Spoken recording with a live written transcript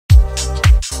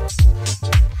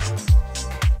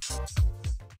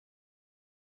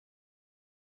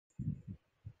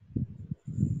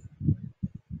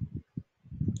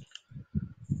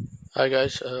Hi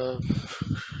guys,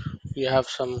 we have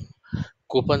some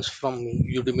coupons from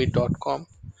udemy.com,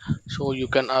 so you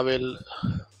can avail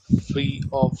free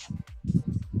of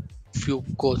few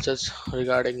courses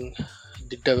regarding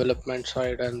the development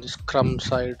side and the scrum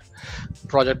side,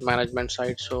 project management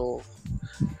side. So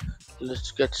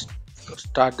let's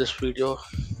start this video.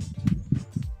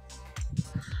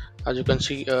 As you can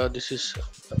see,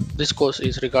 this course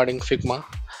is regarding Figma.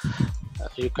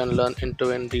 You can learn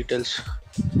end-to-end details,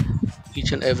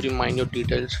 each and every minute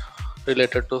details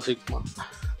related to Figma.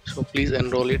 So please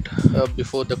enroll it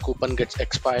before the coupon gets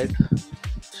expired.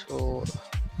 So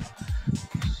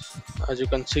as you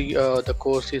can see, the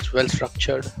course is well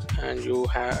structured and you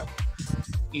have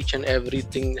each and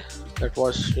everything that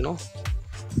was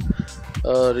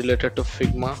related to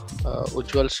Figma.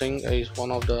 Ujjwal Singh is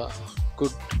one of the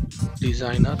good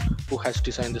designer who has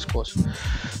designed this course.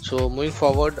 So moving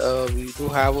forward, we do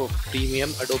have a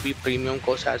premium Adobe premium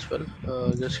course as well.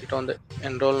 Just hit on the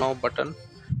enroll now button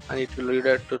and it will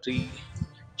redirect to the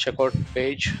checkout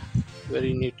page where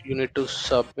you need to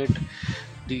submit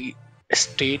the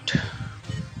state,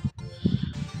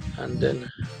 and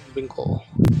then bingo,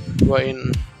 you are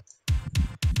in.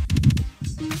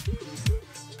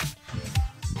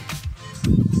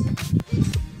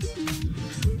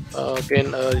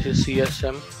 Again, this is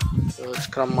CSM,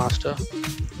 Scrum Master.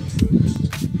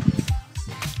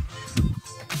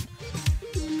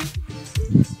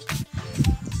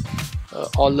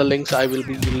 All the links I will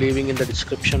be leaving in the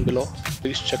description below.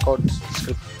 Please check out the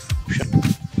description.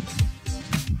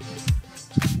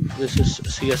 This is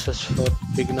CSS for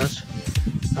beginners.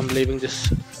 I'm leaving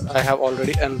this. I have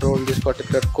already enrolled this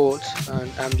particular course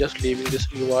and I'm just leaving this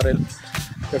URL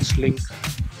that's linked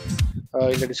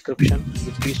in the description.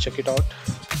 You please check it out.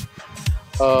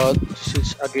 This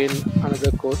is again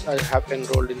another course I have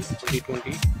enrolled in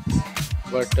 2020,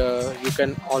 but you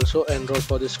can also enroll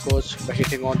for this course by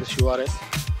hitting on this URL.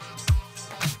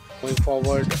 Going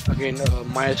forward, again,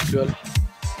 MySQL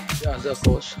as a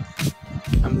course.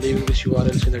 I'm leaving these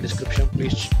URLs in the description.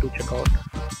 Please do check out.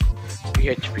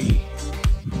 PHP,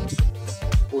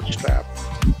 Bootstrap,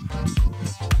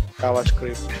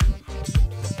 JavaScript,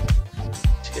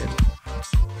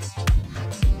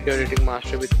 video editing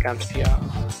master with Camstia.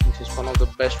 This is one of the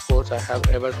best courses I have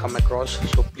ever come across.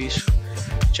 So please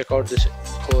check out this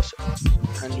course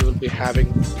and you will be having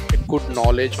a good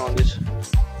knowledge on this,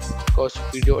 because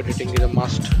video editing is a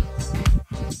must.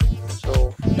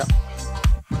 So yeah,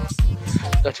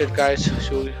 that's it guys.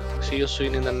 So see you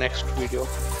soon in the next video.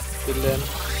 Till then,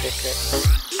 take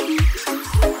care.